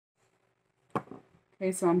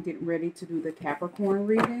Okay, so I'm getting ready to do the Capricorn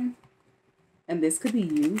reading. And this could be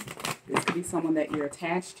you. This could be someone that you're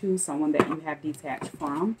attached to, someone that you have detached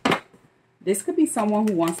from. This could be someone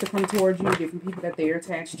who wants to come towards you, different people that they're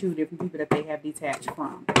attached to, different people that they have detached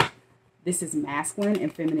from. This is masculine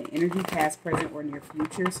and feminine energy, past, present, or near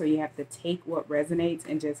future. So you have to take what resonates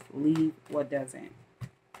and just leave what doesn't.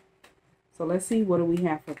 So let's see, what do we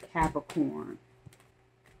have for Capricorn?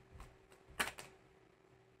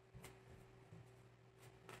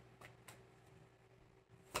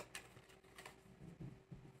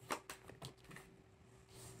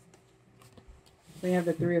 We have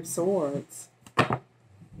the Three of Swords.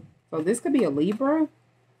 So this could be a Libra,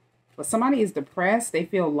 but somebody is depressed, they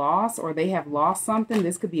feel lost, or they have lost something.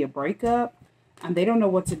 This could be a breakup, and they don't know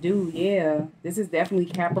what to do. Yeah, this is definitely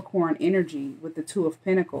Capricorn energy with the Two of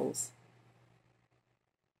Pentacles.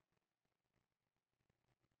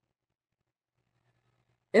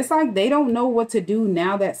 It's like they don't know what to do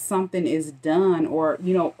now that something is done or,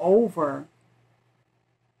 you know, over.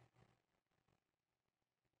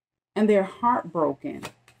 And they're heartbroken.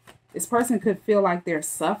 This person could feel like they're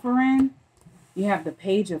suffering. You have the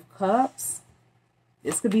Page of Cups.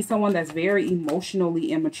 This could be someone that's very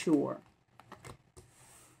emotionally immature.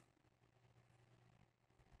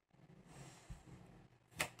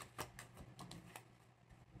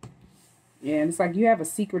 Yeah, and it's like you have a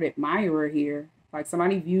secret admirer here. Like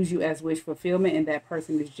somebody views you as wish fulfillment and that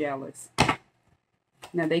person is jealous.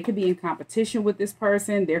 Now they could be in competition with this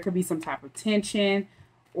person. There could be some type of tension,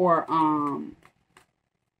 or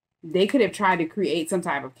they could have tried to create some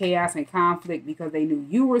type of chaos and conflict because they knew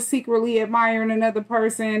you were secretly admiring another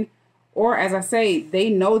person. Or as I say, they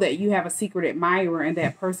know that you have a secret admirer and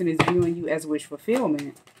that person is viewing you as wish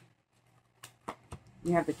fulfillment.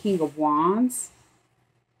 You have the King of Wands.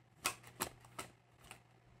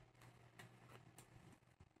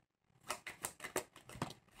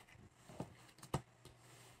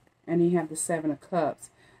 And you have the Seven of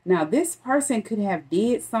Cups. Now, this person could have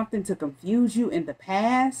did something to confuse you in the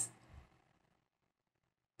past,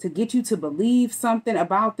 to get you to believe something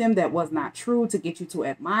about them that was not true, to get you to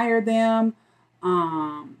admire them,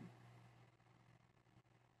 to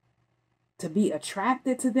be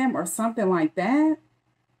attracted to them or something like that.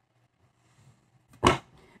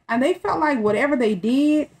 And they felt like whatever they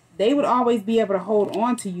did, they would always be able to hold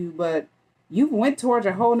on to you, but you went towards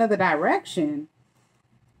a whole nother direction.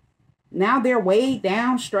 Now they're weighed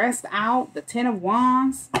down, stressed out. The Ten of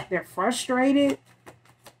Wands, they're frustrated.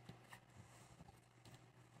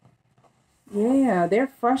 Yeah, they're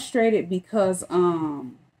frustrated because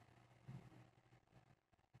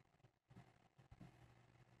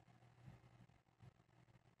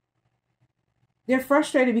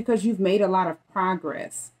you've made a lot of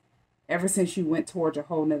progress ever since you went towards a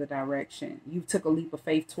whole nother direction. You took a leap of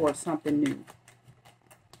faith towards something new.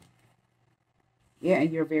 Yeah,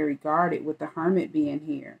 and you're very guarded with the Hermit being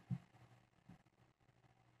here.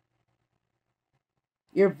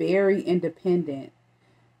 You're very independent.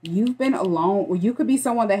 You've been alone, or you could be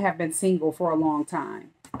someone that have been single for a long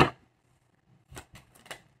time.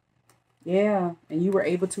 Yeah, and you were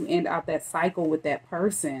able to end out that cycle with that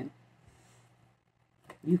person.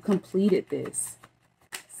 You completed this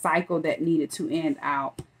cycle that needed to end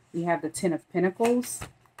out. We have the Ten of Pentacles.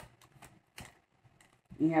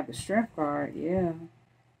 You have the Strength card, yeah.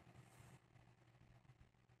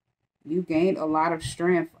 You gained a lot of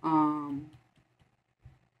strength, a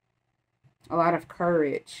lot of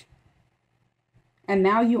courage. And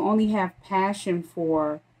now you only have passion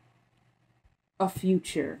for a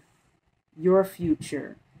future, your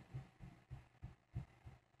future.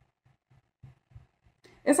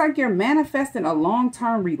 It's like you're manifesting a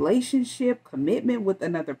long-term relationship, commitment with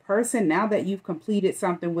another person now that you've completed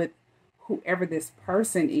something with whoever this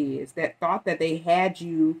person is that thought that they had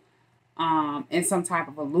you in some type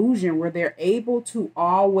of illusion, where they're able to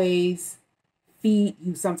always feed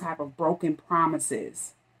you some type of broken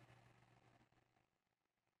promises.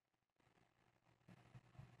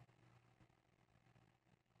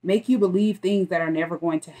 Make you believe things that are never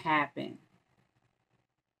going to happen.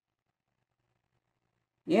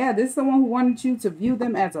 Yeah, this is someone who wanted you to view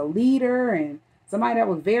them as a leader and somebody that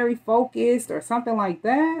was very focused or something like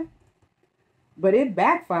that. But it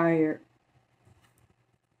backfired.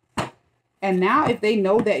 And now if they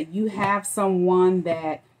know that you have someone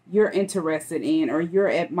that you're interested in or you're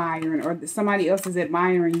admiring or somebody else is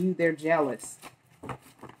admiring you, they're jealous.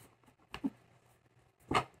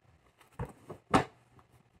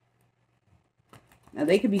 Now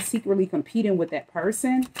they could be secretly competing with that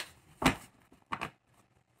person,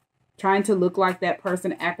 trying to look like that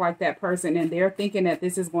person, act like that person, and they're thinking that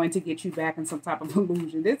this is going to get you back in some type of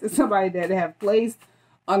illusion. This is somebody that have placed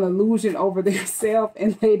an illusion over their self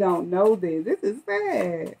and they don't know this. This is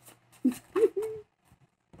sad.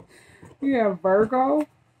 You have Virgo.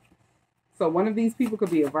 So one of these people could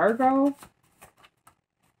be a Virgo.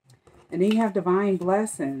 And then you have divine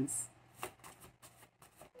blessings.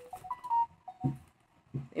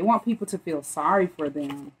 They want people to feel sorry for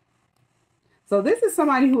them. So this is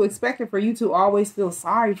somebody who expected for you to always feel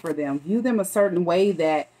sorry for them. View them a certain way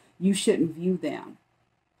that you shouldn't view them.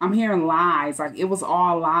 I'm hearing lies, like it was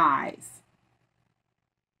all lies.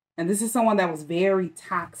 And this is someone that was very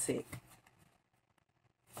toxic.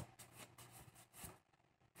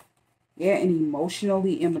 Yeah, and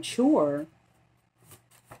emotionally immature.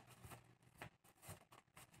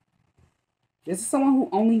 This is someone who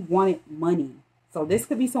only wanted money. So this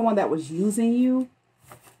could be someone that was using you.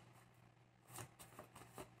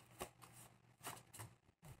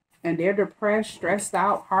 And they're depressed, stressed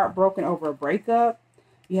out, heartbroken over a breakup.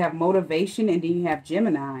 You have motivation, and then you have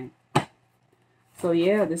Gemini. So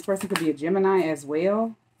yeah, this person could be a Gemini as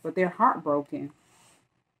well, but they're heartbroken.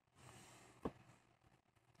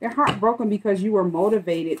 They're heartbroken because you were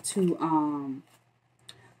motivated to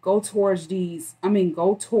go towards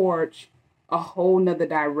a whole nother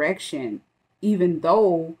direction, even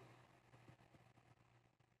though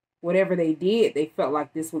whatever they did, they felt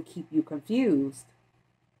like this would keep you confused.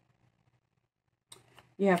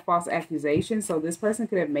 You have false accusations. So this person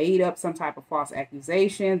could have made up some type of false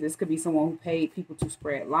accusation. This could be someone who paid people to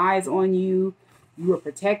spread lies on you. You were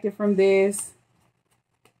protected from this.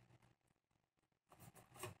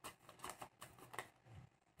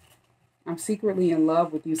 I'm secretly in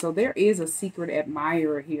love with you. So there is a secret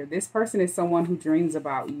admirer here. This person is someone who dreams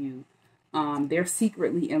about you. They're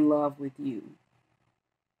secretly in love with you.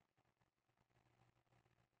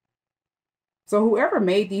 So whoever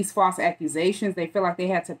made these false accusations, they feel like they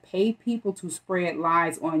had to pay people to spread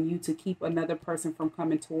lies on you to keep another person from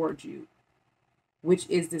coming towards you, which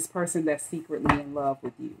is this person that's secretly in love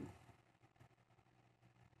with you.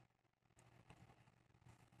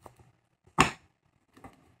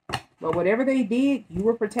 But whatever they did, you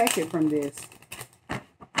were protected from this.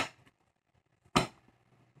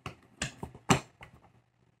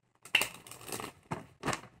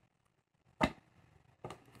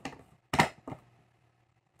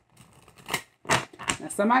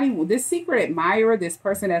 This secret admirer, this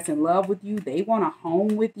person that's in love with you, they want a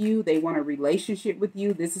home with you. They want a relationship with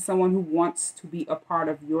you. This is someone who wants to be a part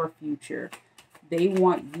of your future. They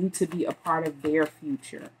want you to be a part of their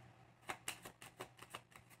future.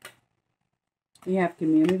 You have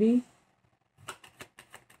community.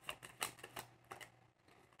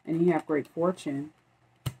 And you have great fortune.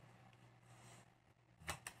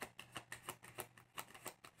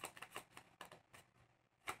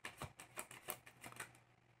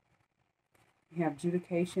 You have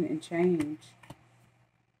adjudication and change.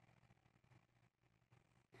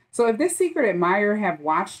 So if this secret admirer have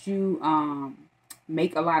watched you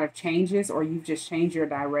make a lot of changes, or you've just changed your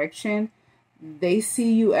direction, they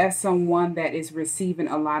see you as someone that is receiving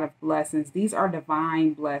a lot of blessings. These are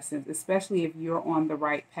divine blessings, especially if you're on the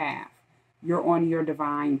right path. You're on your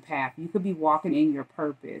divine path. You could be walking in your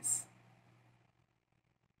purpose.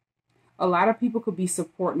 A lot of people could be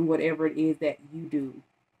supporting whatever it is that you do.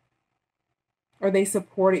 Or they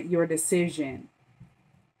supported your decision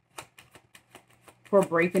for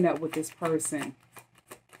breaking up with this person.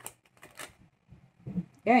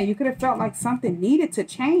 Yeah, you could have felt like something needed to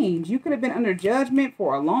change. You could have been under judgment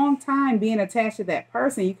for a long time being attached to that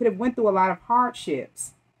person. You could have went through a lot of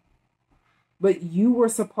hardships. But you were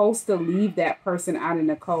supposed to leave that person out in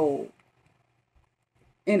the cold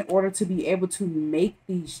in order to be able to make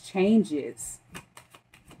these changes.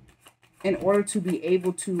 In order to be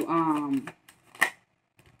able to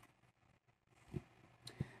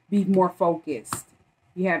be more focused.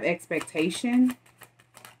 You have expectation.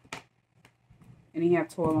 And you have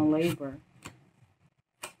toil and labor.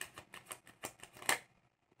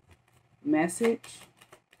 Message.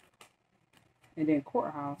 And then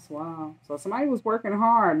courthouse. Wow. So somebody was working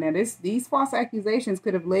hard. Now these false accusations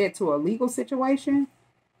could have led to a legal situation.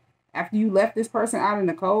 After you left this person out in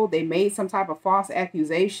the cold, they made some type of false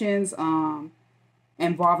accusations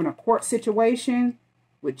involving a court situation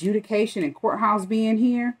with adjudication and courthouse being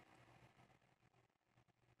here.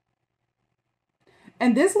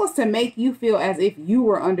 And this was to make you feel as if you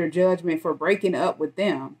were under judgment for breaking up with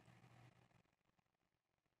them.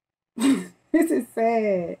 This is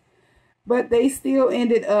sad. But they still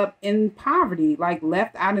ended up in poverty, like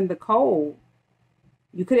left out in the cold.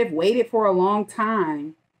 You could have waited for a long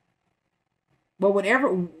time. But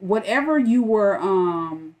whatever you were,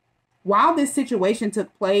 while this situation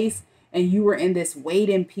took place and you were in this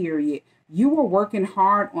waiting period, you were working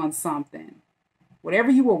hard on something. Whatever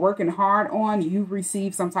you were working hard on, you've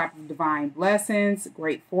received some type of divine blessings,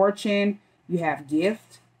 great fortune, you have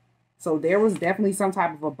gift. So there was definitely some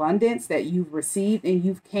type of abundance that you've received, and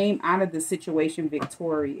you've came out of the situation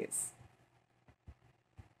victorious.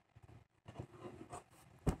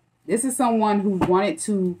 This is someone who wanted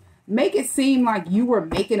to make it seem like you were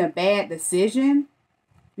making a bad decision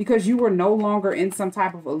because you were no longer in some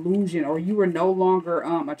type of illusion, or you were no longer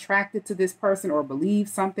attracted to this person or believed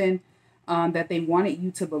something that they wanted you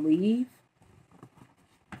to believe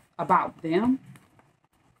about them.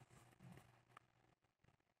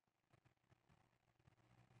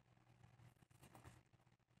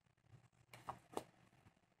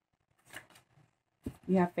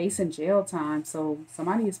 You have facing jail time. So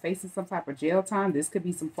somebody is facing some type of jail time. This could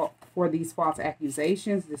be some for these false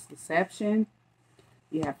accusations, this deception.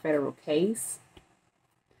 You have federal case.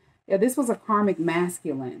 Yeah, this was a karmic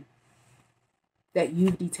masculine that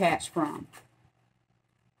you've detached from.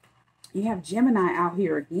 You have Gemini out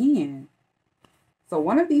here again. So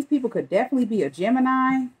one of these people could definitely be a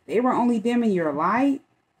Gemini. They were only dimming your light.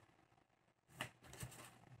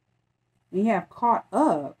 And you have caught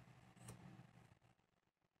up.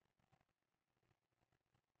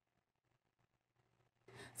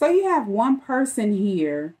 So you have one person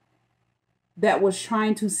here that was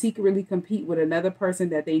trying to secretly compete with another person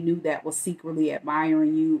that they knew that was secretly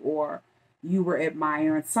admiring you, or you were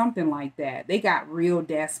admiring, something like that. They got real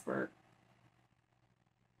desperate.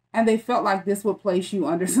 And they felt like this would place you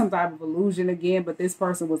under some type of illusion again, but this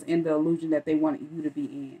person was in the illusion that they wanted you to be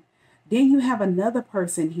in. Then you have another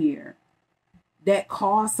person here that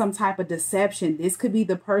caused some type of deception. This could be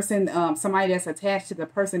the person, somebody that's attached to the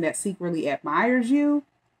person that secretly admires you.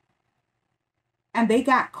 And they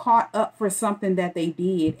got caught up for something that they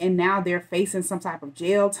did, and now they're facing some type of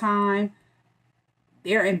jail time.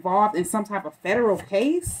 They're involved in some type of federal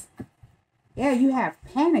case. Yeah, you have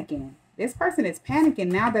panicking. This person is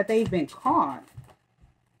panicking now that they've been caught.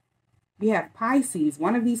 You have Pisces.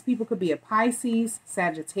 One of these people could be a Pisces,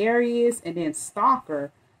 Sagittarius, and then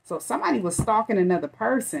stalker. So somebody was stalking another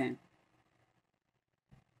person.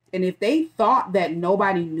 And if they thought that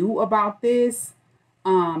nobody knew about this,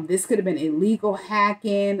 this could have been illegal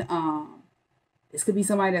hacking. This could be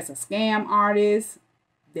somebody that's a scam artist.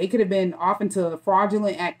 They could have been off into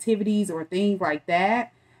fraudulent activities or things like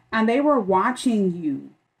that. And they were watching you.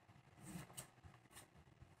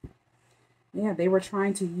 Yeah, they were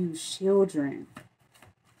trying to use children.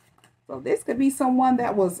 So this could be someone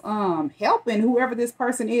that was helping whoever this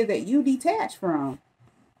person is that you detached from.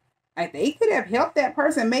 Like, they could have helped that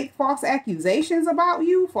person make false accusations about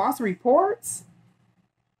you, false reports.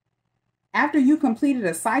 After you completed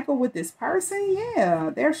a cycle with this person,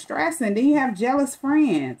 yeah, they're stressing. Then you have jealous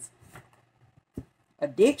friends,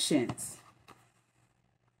 addictions.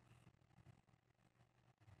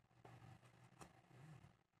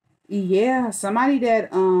 Yeah, somebody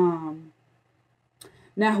that, now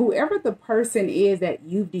whoever the person is that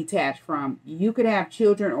you've detached from, you could have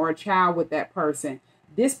children or a child with that person.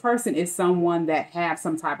 This person is someone that has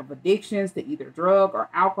some type of addictions to either drug or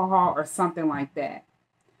alcohol or something like that.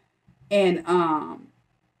 And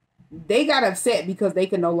they got upset because they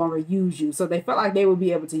could no longer use you. So they felt like they would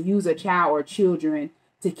be able to use a child or children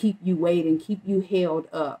to keep you waiting, keep you held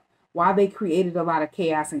up, while they created a lot of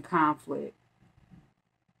chaos and conflict.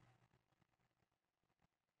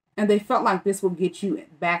 And they felt like this will get you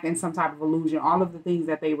back in some type of illusion, all of the things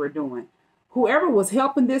that they were doing. Whoever was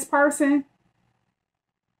helping this person,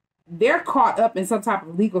 they're caught up in some type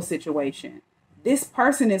of legal situation. This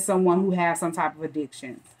person is someone who has some type of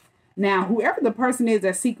addictions. Now, whoever the person is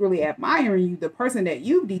that's secretly admiring you, the person that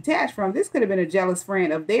you've detached from, this could have been a jealous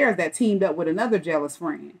friend of theirs that teamed up with another jealous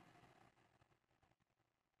friend.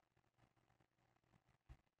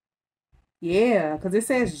 Yeah, because it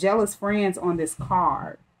says jealous friends on this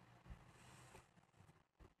card.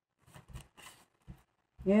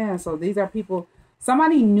 Yeah, so these are people,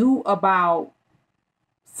 somebody knew about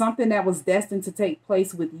something that was destined to take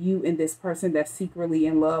place with you and this person that's secretly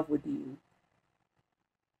in love with you.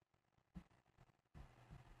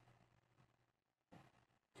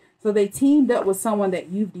 So they teamed up with someone that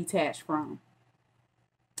you've detached from.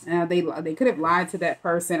 They could have lied to that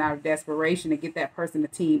person out of desperation to get that person to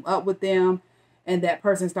team up with them. And that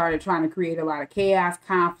person started trying to create a lot of chaos,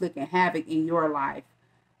 conflict, and havoc in your life.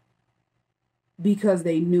 Because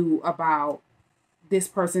they knew about this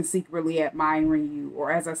person secretly admiring you.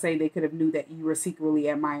 Or as I say, they could have knew that you were secretly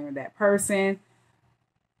admiring that person.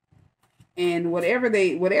 And whatever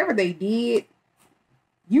they did,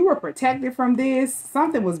 You were protected from this.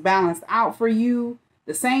 Something was balanced out for you.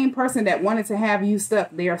 The same person that wanted to have you stuck,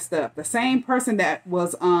 they're stuck. The same person that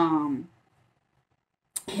was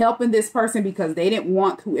helping this person because they didn't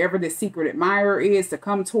want whoever the secret admirer is to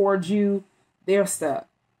come towards you, they're stuck.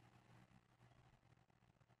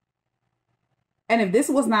 And if this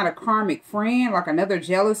was not a karmic friend, like another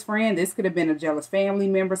jealous friend, this could have been a jealous family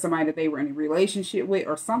member, somebody that they were in a relationship with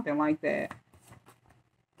or something like that.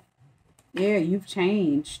 Yeah, you've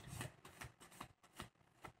changed.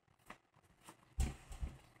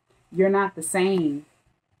 You're not the same.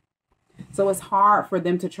 So it's hard for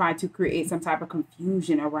them to try to create some type of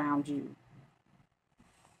confusion around you.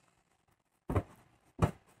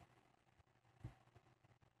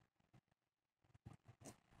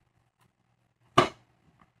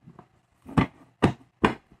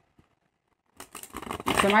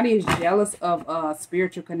 Somebody is jealous of a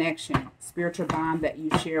spiritual connection, spiritual bond that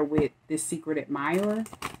you share with this secret admirer.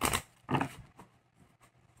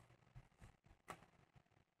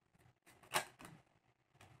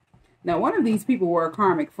 Now, one of these people were a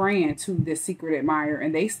karmic friend to this secret admirer,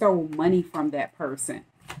 and they stole money from that person.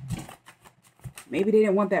 Maybe they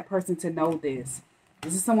didn't want that person to know this.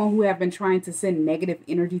 This is someone who have been trying to send negative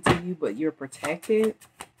energy to you, but you're protected.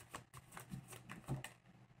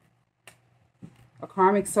 A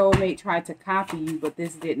karmic soulmate tried to copy you, but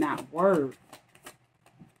this did not work.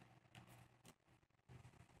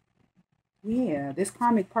 Yeah, this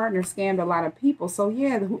karmic partner scammed a lot of people. So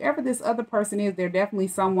yeah, whoever this other person is, they're definitely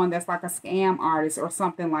someone that's like a scam artist or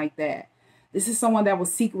something like that. This is someone that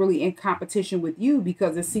was secretly in competition with you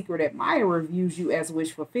because the secret admirer views you as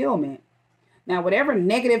wish fulfillment. Now, whatever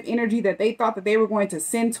negative energy that they thought that they were going to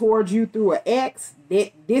send towards you through an ex,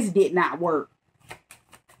 this did not work.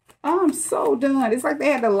 I'm so done. It's like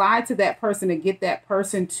they had to lie to that person to get that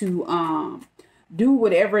person to do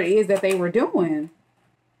whatever it is that they were doing.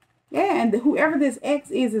 Yeah, and whoever this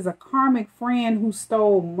ex is a karmic friend who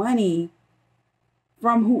stole money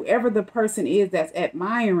from whoever the person is that's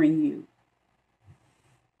admiring you.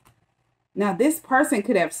 Now, this person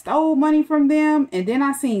could have stole money from them, and then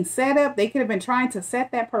I seen setup. They could have been trying to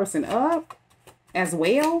set that person up as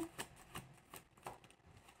well.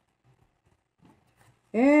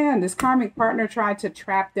 Yeah, and this karmic partner tried to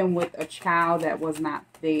trap them with a child that was not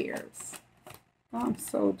theirs. I'm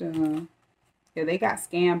so done. Yeah, they got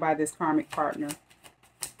scammed by this karmic partner.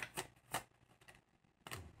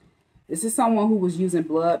 This is someone who was using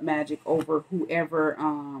blood magic over whoever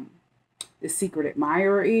the secret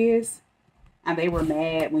admirer is. And they were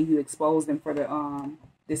mad when you exposed them for the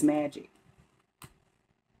this magic.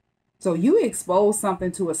 So you expose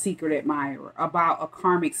something to a secret admirer about a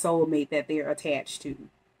karmic soulmate that they're attached to.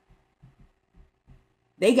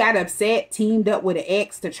 They got upset, teamed up with an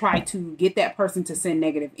ex to try to get that person to send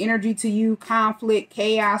negative energy to you, conflict,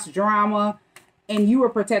 chaos, drama, and you were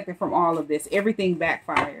protected from all of this. Everything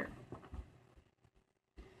backfired.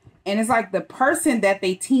 And it's like the person that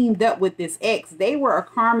they teamed up with, this ex, they were a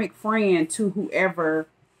karmic friend to whoever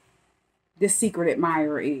this secret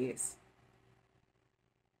admirer is.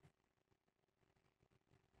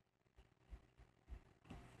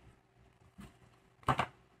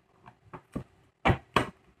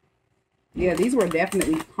 Yeah, these were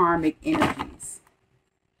definitely karmic energies.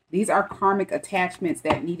 These are karmic attachments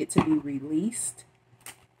that needed to be released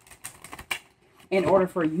in order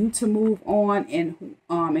for you to move on, and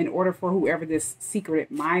in order for whoever this secret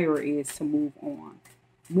admirer is to move on.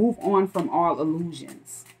 Move on from all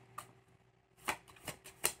illusions.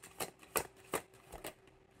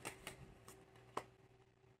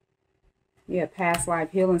 Yeah, past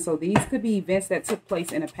life healing. So these could be events that took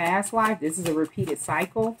place in a past life. This is a repeated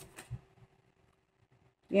cycle.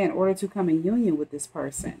 Yeah, in order to come in union with this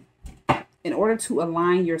person. In order to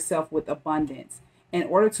align yourself with abundance. In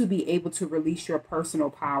order to be able to release your personal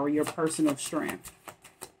power, your personal strength.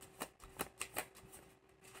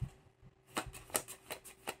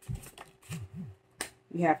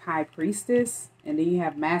 You have High Priestess, and then you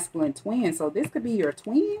have Masculine Twin. So this could be your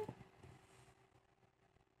twin.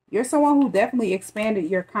 You're someone who definitely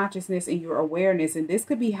expanded your consciousness and your awareness, and this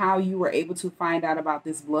could be how you were able to find out about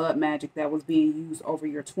this blood magic that was being used over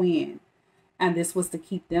your twin. And this was to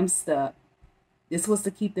keep them stuck. This was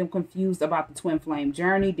to keep them confused about the twin flame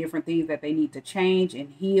journey, different things that they need to change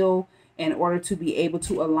and heal in order to be able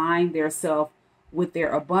to align their self with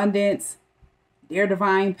their abundance, their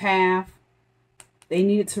divine path. They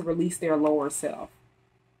needed to release their lower self.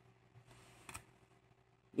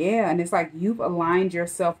 Yeah, and it's like you've aligned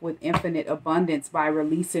yourself with infinite abundance by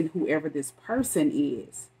releasing whoever this person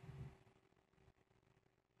is.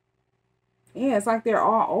 Yeah, it's like they're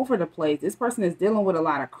all over the place. This person is dealing with a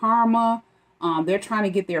lot of karma. They're trying to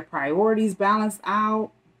get their priorities balanced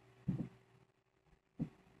out.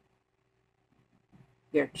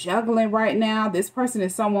 They're juggling right now. This person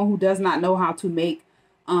is someone who does not know how to make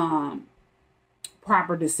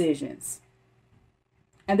proper decisions.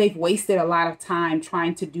 And they've wasted a lot of time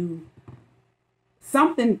trying to do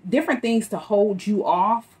different things to hold you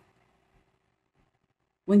off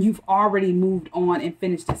when you've already moved on and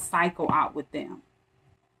finished the cycle out with them.